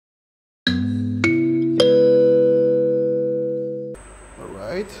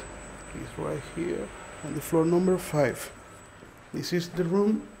right, is right here on the floor number 5. This is the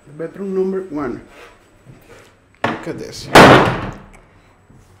room, the bedroom number 1. Look at this.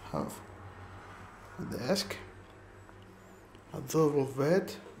 Have a desk, a double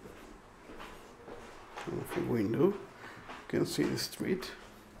bed, a window. You can see the street.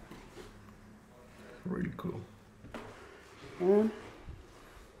 Really cool. And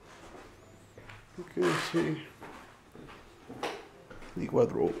you can see the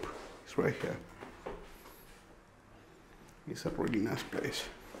wardrobe. It's right here. It's a really nice place.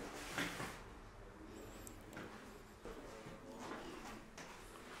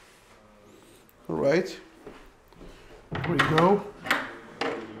 Alright, here we go.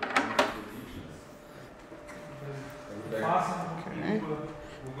 Okay,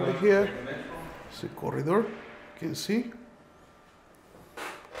 right here is the corridor, you can see.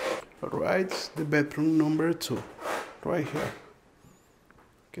 Alright, the bedroom number 2, right here.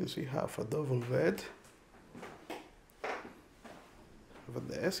 You can see have a double bed, have a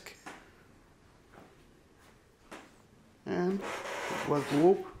desk, and a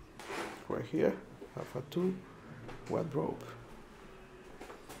wardrobe. Right here, have a 2 wardrobe.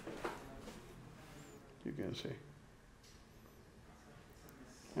 You can see.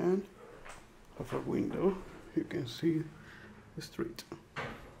 And have a window. You can see the street.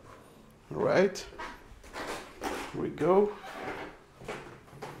 Alright, here we go.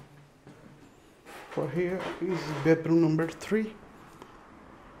 For here is bedroom number 3.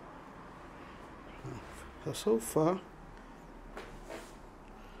 A sofa,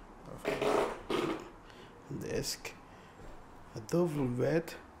 desk, a double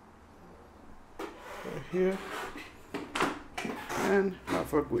bed right here, and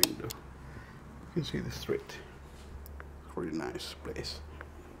have a window. You can see the street. Really nice place.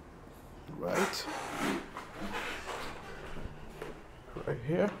 Right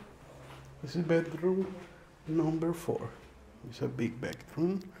here, this is bedroom number 4. It's a big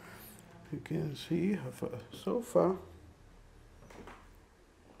bedroom. You can see have a sofa,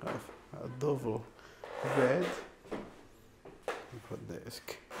 have a double bed, have a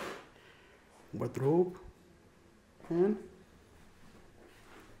desk, wardrobe, and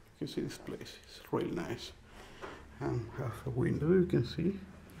you can see this place. It's really nice. And have a window. You can see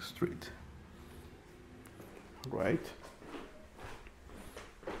the street. Right.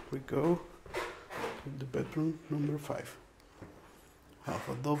 We go to the bedroom number 5. Have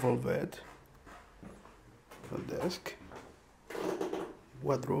a double bed, a desk,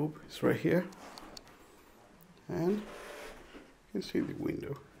 wardrobe is right here, and you can see the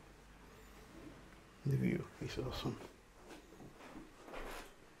window. The view is awesome.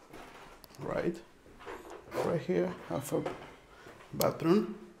 Right here, have a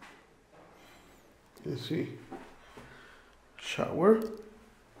bathroom. You can see shower,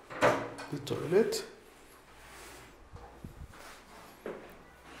 the toilet.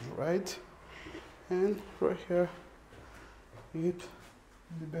 Right, and right here is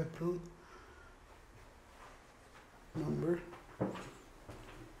the bedroom number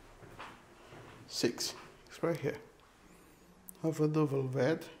 6. It's right here. Have a double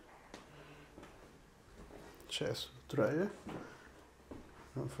bed, chest dryer,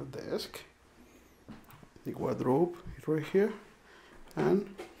 have a desk, the wardrobe is right here, and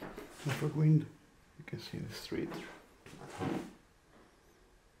have a window. You can see the street.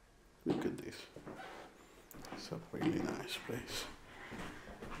 Look at this. It's a really nice place.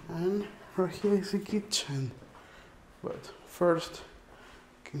 And right here is the kitchen. But first,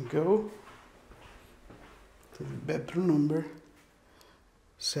 you can go to the bedroom number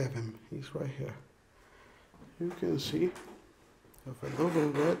 7. It's right here. You can see have a double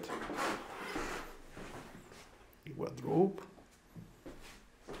bed, wardrobe,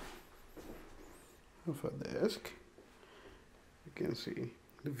 have a desk. You can see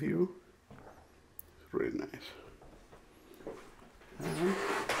the view is really nice. And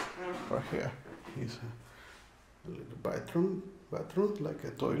right here is a little bathroom like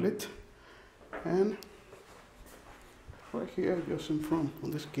a toilet. And right here, just in front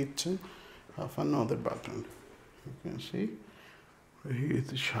of this kitchen, have another bathroom. You can see right here is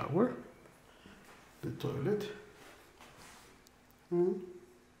the shower, the toilet, and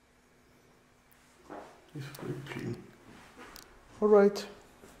it's very clean. Alright.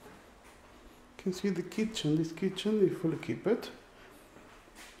 You can see the kitchen. This kitchen is fully equipped.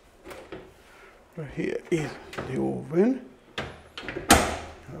 Right here is the oven.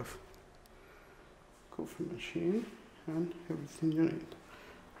 Have coffee machine and everything you need.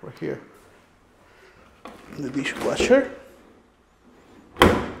 Right here, the dishwasher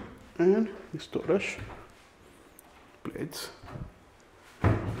and the storage, plates,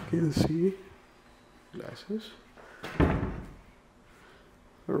 can see glasses.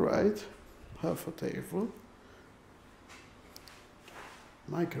 Alright, half a table,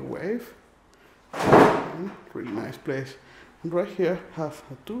 microwave, and really nice place. And right here have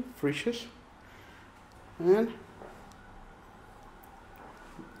two fridges and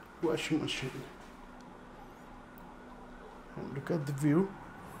washing machine. And look at the view,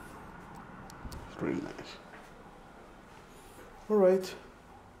 it's really nice. Alright.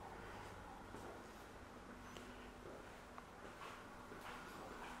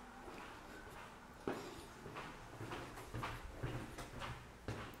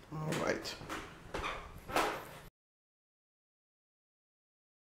 Alright.